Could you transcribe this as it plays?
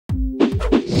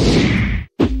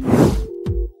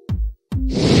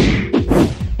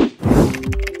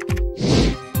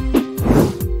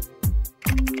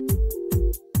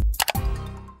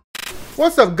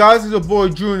What's up, guys? It's your boy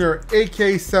Junior,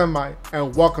 aka Semi,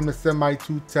 and welcome to Semi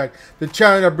 2 Tech, the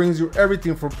channel that brings you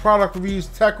everything from product reviews,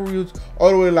 tech reviews, all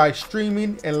the way to live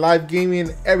streaming and live gaming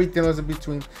and everything else in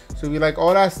between. So if you like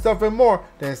all that stuff and more,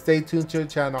 then stay tuned to the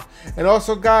channel. And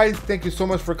also, guys, thank you so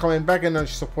much for coming back and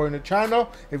supporting the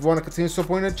channel. If you want to continue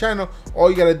supporting the channel,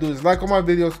 all you gotta do is like all my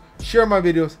videos, share my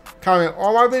videos, comment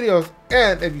all my videos,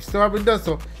 and if you still haven't done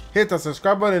so, hit the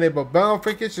subscribe button and enable bell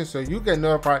notifications so you get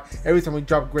notified every time we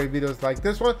drop great videos like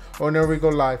this one or whenever we go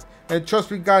live. And trust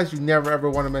me, guys, you never ever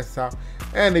want to miss out.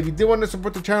 And if you do want to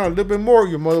support the channel a little bit more,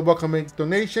 you're more than welcome to make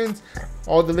donations.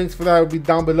 All the links for that will be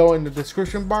down below in the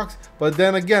description box. But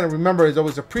then again, remember, it's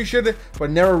always appreciated but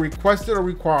never requested or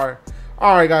required.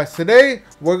 Alright, guys, today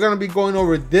we're going to be going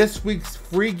over this week's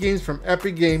free games from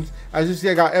Epic Games. As you see,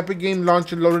 I got Epic Game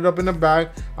Launcher loaded up in the bag.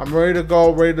 I'm ready to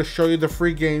go, ready to show you the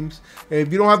free games. And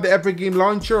if you don't have the Epic Game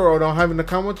Launcher or don't have an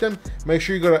account with them, make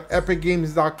sure you go to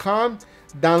epicgames.com,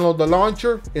 download the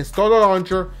launcher, install the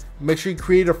launcher, make sure you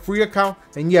create a free account.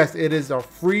 And yes, it is a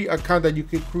free account that you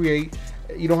can create.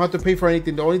 You don't have to pay for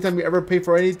anything. The only time you ever pay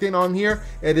for anything on here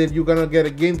is if you're going to get a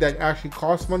game that actually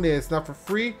costs money and it's not for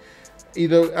free,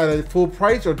 either at a full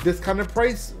price or discounted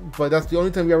price, but that's the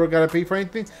only time you ever gotta pay for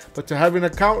anything. But to have an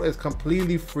account is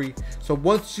completely free. So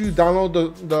once you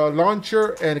download the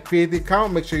launcher and create the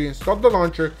account, make sure you install the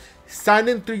launcher, sign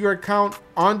in through your account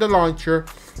on the launcher,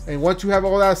 and once you have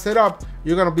all that set up,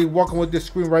 you're gonna be walking with this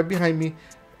screen right behind me.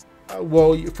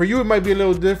 Well, for you it might be a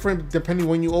little different depending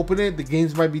when you open it. The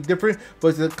games might be different, but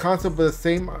it's the concept of the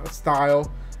same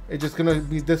style. It's just gonna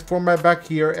be this format back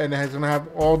here, and it's gonna have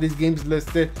all these games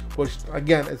listed, which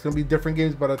again, it's gonna be different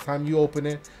games by the time you open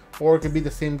it, or it could be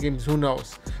the same games, who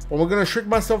knows. But we're gonna shrink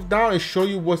myself down and show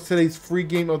you what's today's free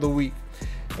game of the week.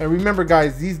 And remember,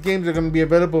 guys, these games are gonna be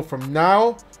available from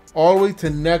now all the way to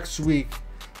next week.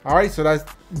 All right, so that's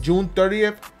June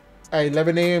 30th at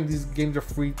 11 a.m. These games are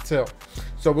free till.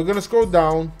 So we're gonna scroll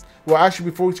down. Well,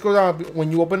 actually, before we scroll down,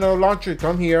 when you open the launcher,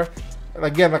 come here. And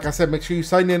again, like I said, make sure you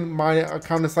sign in. My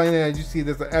account is signed in. As you see,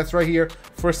 there's an S right here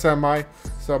for Semi.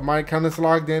 So my account is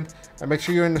logged in. And make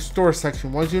sure you're in the store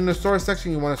section. Once you're in the store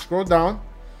section, you want to scroll down.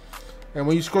 And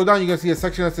when you scroll down, you're going to see a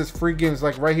section that says free games,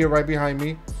 like right here, right behind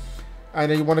me.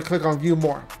 And then you want to click on view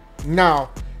more. Now,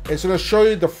 it's going to show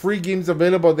you the free games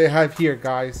available they have here,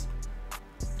 guys.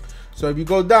 So if you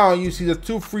go down, you see the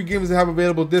two free games they have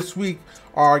available this week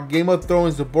are Game of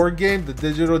Thrones, the board game, the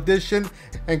digital edition,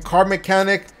 and Car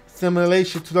Mechanic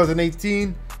Simulation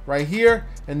 2018 right here,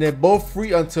 and they're both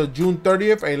free until June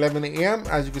 30th at 11 a.m.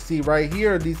 as you can see right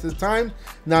here. These are the time.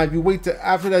 Now if you wait till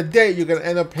after that date, you're gonna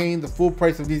end up paying the full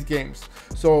price of these games.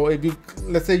 So if you,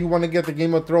 let's say you want to get the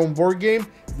Game of Thrones board game,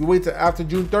 if you wait till after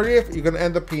June 30th, you're gonna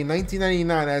end up paying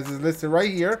 $19.99 as is listed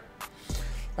right here,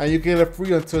 and you get it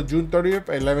free until June 30th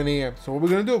at 11 a.m. So what we're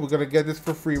gonna do, we're gonna get this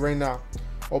for free right now.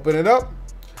 Open it up.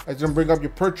 It's gonna bring up your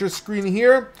purchase screen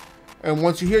here. And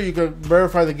once you're here, you can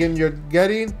verify the game you're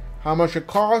getting, how much it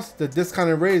costs, the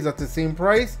discounted rate is at the same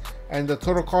price, and the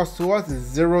total cost to us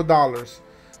is $0.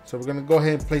 So we're gonna go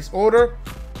ahead and place order.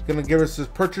 It's gonna give us this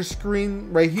purchase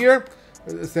screen right here,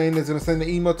 saying it's gonna send the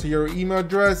email to your email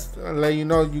address and let you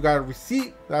know you got a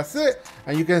receipt. That's it,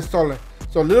 and you can install it.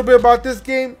 So a little bit about this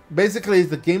game. Basically, it's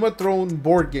the Game of Thrones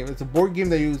board game. It's a board game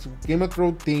that uses Game of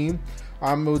Thrones theme.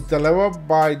 It was developed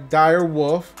by Dire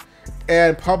Wolf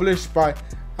and published by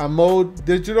Mode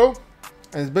Digital,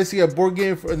 and it's basically a board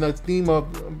game in the theme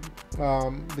of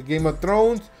the Game of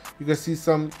Thrones. You can see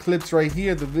some clips right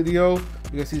here, the video.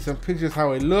 You can see some pictures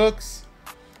how it looks.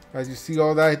 As you see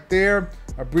all that there,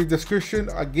 a brief description.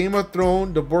 A Game of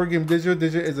Thrones, the board game digital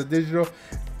is a digital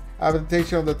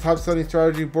adaptation of the top-selling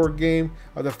strategy board game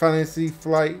of the Fantasy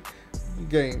Flight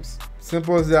games.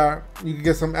 Simple as that. You can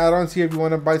get some add-ons here if you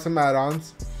want to buy some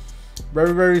add-ons.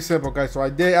 Very, very simple, guys. So I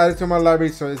did add it to my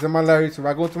library, so it's in my library. So if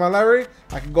I go to my library,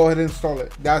 I can go ahead and install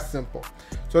it. That's simple.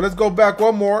 So let's go back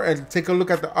one more and take a look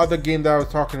at the other game that I was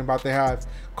talking about. They have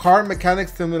Car Mechanic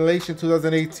Simulation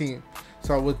 2018.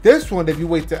 So with this one, if you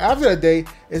wait till after that day,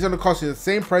 it's going to cost you the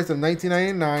same price of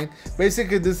 $19.99.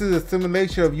 Basically, this is a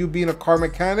simulation of you being a car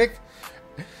mechanic.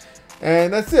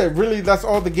 And that's it. Really, that's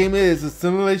all the game is. The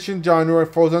simulation genre.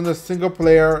 It falls under single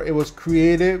player. It was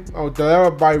created or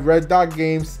developed by Red Dot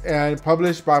Games and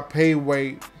published by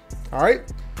Payway. Alright.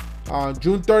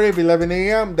 June 30th, 11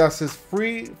 a.m. That's just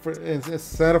free.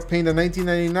 Instead of paying the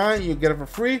 $19.99, you get it for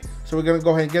free. So we're going to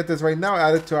go ahead and get this right now.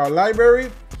 Add it to our library.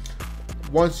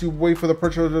 Once you wait for the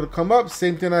purchase order to come up,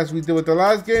 same thing as we did with the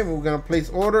last game. We're going to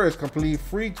place order. It's completely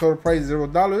free. Total price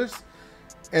 $0.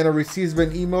 And a receipt has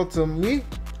been emailed to me.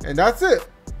 And that's it.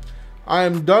 I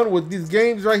am done with these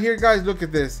games right here, guys. Look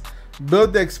at this.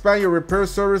 Build to expand your repair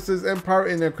services empire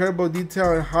in incredible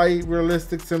detail and high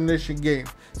realistic simulation game.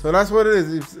 So that's what it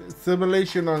is. It's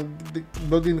simulation on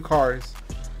building cars.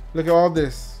 Look at all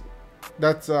this.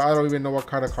 That's I don't even know what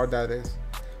kind of car that is.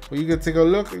 But you can take a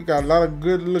look. You got a lot of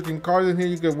good looking cars in here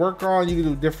you can work on. You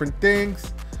can do different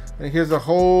things. And here's a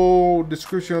whole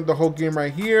description of the whole game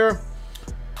right here.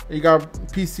 You got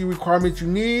PC requirements you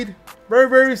need. Very,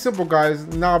 very simple, guys.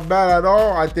 Not bad at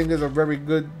all. I think it's a very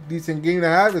good, decent game to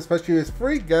have, especially if it's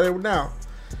free. Get it now.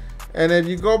 And if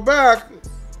you go back,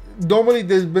 normally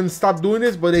they've been stopped doing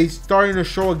this, but they starting to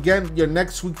show again your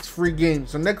next week's free game.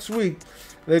 So next week,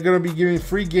 they're going to be giving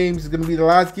free games. It's going to be the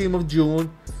last game of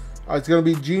June. It's going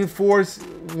to be Gene Force,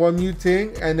 one new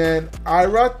thing, and then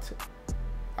Aratus,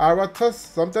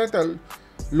 something like that.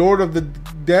 Lord of the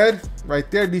Dead, right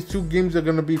there. These two games are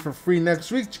going to be for free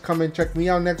next week. Come and check me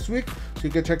out next week so you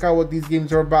can check out what these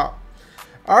games are about.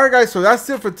 Alright guys, so that's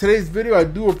it for today's video. I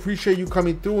do appreciate you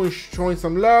coming through and showing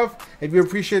some love. If you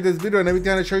appreciate this video and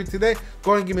everything I showed you today,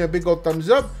 go ahead and give me a big old thumbs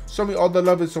up. Show me all the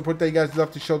love and support that you guys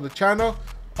love to show the channel.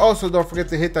 Also, don't forget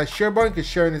to hit that share button because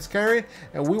sharing is caring.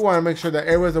 And we want to make sure that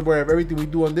everyone's aware of everything we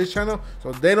do on this channel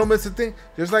so they don't miss a thing,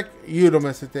 just like you don't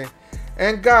miss a thing.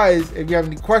 And guys, if you have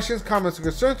any questions, comments, or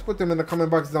concerns, put them in the comment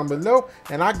box down below.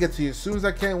 And I'll get to you as soon as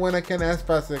I can, when I can, as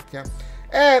fast as I can.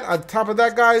 And on top of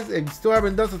that, guys, if you still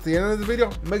haven't done so at the end of this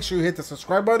video, make sure you hit the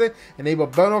subscribe button, enable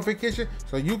bell notification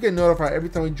so you get notified every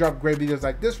time we drop great videos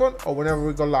like this one or whenever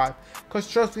we go live.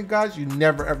 Because trust me, guys, you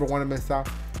never ever want to miss out.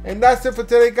 And that's it for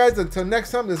today, guys. Until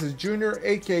next time, this is Junior,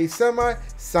 aka Semi,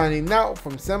 signing out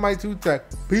from Semi2Tech.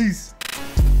 Peace.